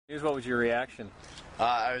What was your reaction?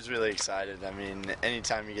 I was really excited. I mean,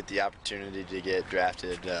 anytime you get the opportunity to get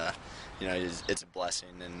drafted, it's a blessing,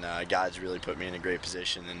 and God's really put me in a great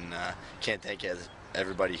position, and can't thank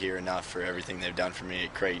everybody here enough for everything they've done for me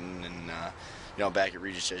at Creighton, and back at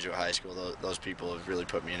Regis Jesuit High School. Those people have really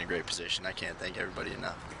put me in a great position. I can't thank everybody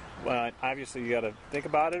enough. Well, obviously you got to think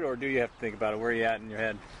about it, or do you have to think about it? Where are you at in your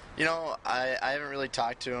head? I haven't really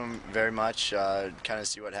talked to him very much. Kind of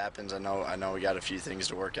see what happens. I know we got a few things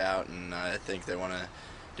to work out, and I think they want to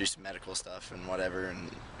do some medical stuff and whatever,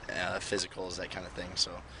 and physicals, that kind of thing.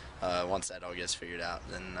 So once that all gets figured out,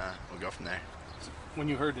 then we'll go from there. When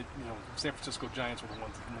you heard that, San Francisco Giants were the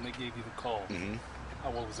ones when they gave you the call,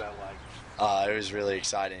 what was that like? It was really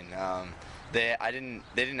exciting. They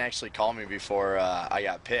didn't actually call me before I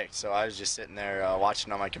got picked, so I was just sitting there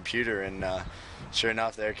watching on my computer, and sure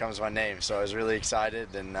enough, there comes my name. So I was really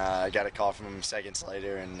excited, and I got a call from them seconds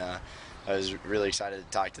later, and I was really excited to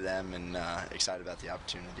talk to them and excited about the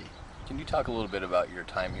opportunity. Can you talk a little bit about your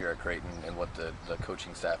time here at Creighton and what the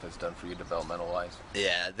coaching staff has done for you developmental-wise?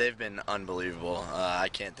 Yeah, they've been unbelievable. I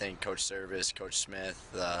can't thank Coach Service, Coach Smith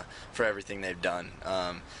for everything they've done.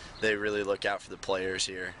 They really look out for the players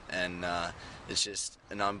here, and it's just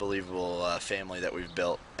an unbelievable family that we've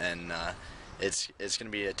built, and it's going to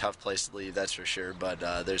be a tough place to leave, that's for sure, but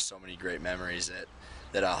there's so many great memories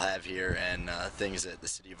that I'll have here, and things that the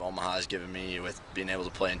city of Omaha has given me with being able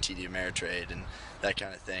to play in TD Ameritrade and that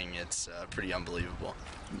kind of thing. It's pretty unbelievable.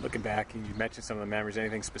 Looking back, you mentioned some of the memories.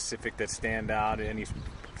 Anything specific that stand out? Any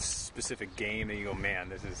specific game that you go, man,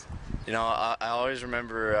 this is... I always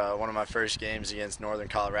remember one of my first games against Northern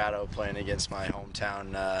Colorado, playing against my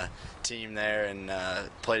hometown team there, and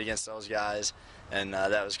played against those guys. And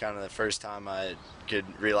that was kind of the first time I could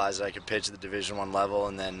realize that I could pitch at the Division I level,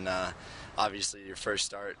 and then obviously your first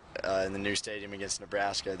start in the new stadium against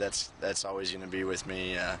Nebraska, that's always going to be with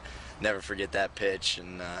me. Never forget that pitch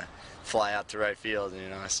and fly out to right field,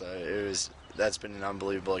 so that's been an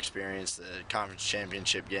unbelievable experience. The conference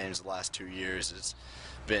championship games the last 2 years, it's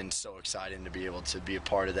been so exciting to be able to be a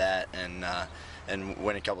part of that and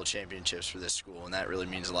win a couple championships for this school, and that really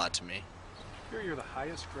means a lot to me. You're the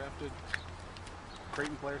highest drafted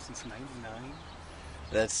Creighton player since '99?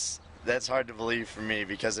 That's hard to believe for me,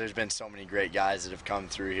 because there's been so many great guys that have come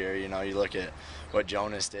through here. You look at what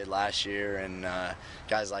Jonas did last year, and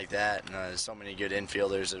guys like that, and so many good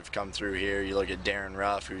infielders that have come through here. You look at Darren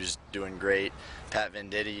Ruff, who's doing great, Pat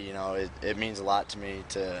Venditti. It means a lot to me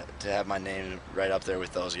to have my name right up there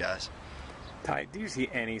with those guys. Ty, do you see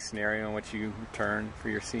any scenario in which you return for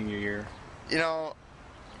your senior year?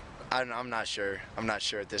 I'm not sure. I'm not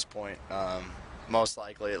sure at this point. Most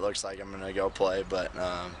likely it looks like I'm going to go play, but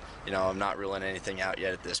I'm not ruling anything out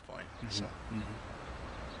yet at this point. So.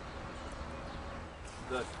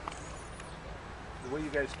 The way you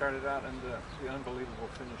guys started out and the unbelievable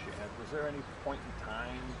finish you had, was there any point in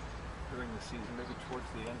time during the season, maybe towards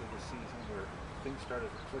the end of the season, where things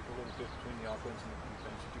started to click a little bit between the offense and the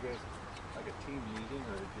defense? Did you guys like a team meeting,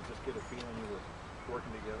 or did you just get a feeling you were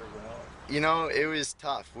working together well? It was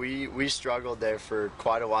tough. We struggled there for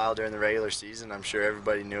quite a while during the regular season. I'm sure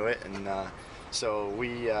everybody knew it, and so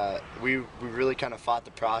we really kind of fought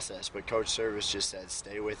the process. But Coach Service just said,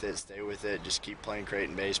 stay with it, just keep playing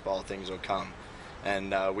Creighton baseball, things will come.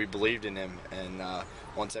 And we believed in him, and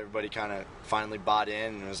once everybody kind of finally bought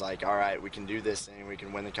in and was like, all right, we can do this thing, we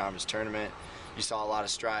can win the conference tournament, you saw a lot of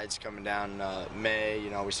strides coming down May.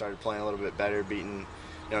 We started playing a little bit better, beating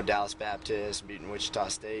Dallas Baptist, beating Wichita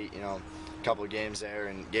State, a couple of games there,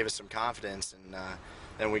 and gave us some confidence. And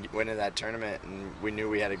then we went into that tournament, and we knew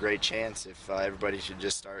we had a great chance if everybody should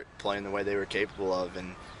just start playing the way they were capable of.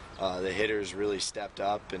 And the hitters really stepped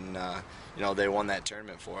up, and they won that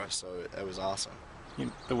tournament for us, so it was awesome.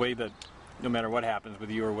 The way that no matter what happens with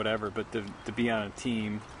you or whatever, but to be on a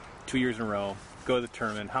team 2 years in a row, go to the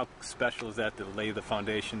tournament, how special is that to lay the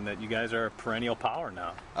foundation that you guys are a perennial power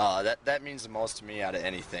now? That means the most to me out of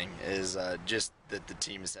anything, is just that the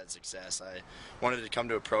team has had success. I wanted to come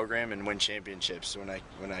to a program and win championships when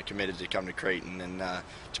I committed to come to Creighton, and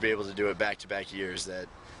to be able to do it back-to-back years,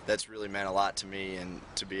 that's really meant a lot to me, and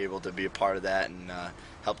to be able to be a part of that and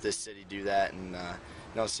help this city do that, and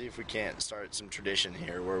see if we can't start some tradition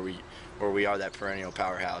here where we are that perennial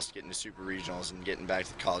powerhouse, getting to super regionals and getting back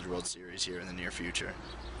to the College World Series here in the near future.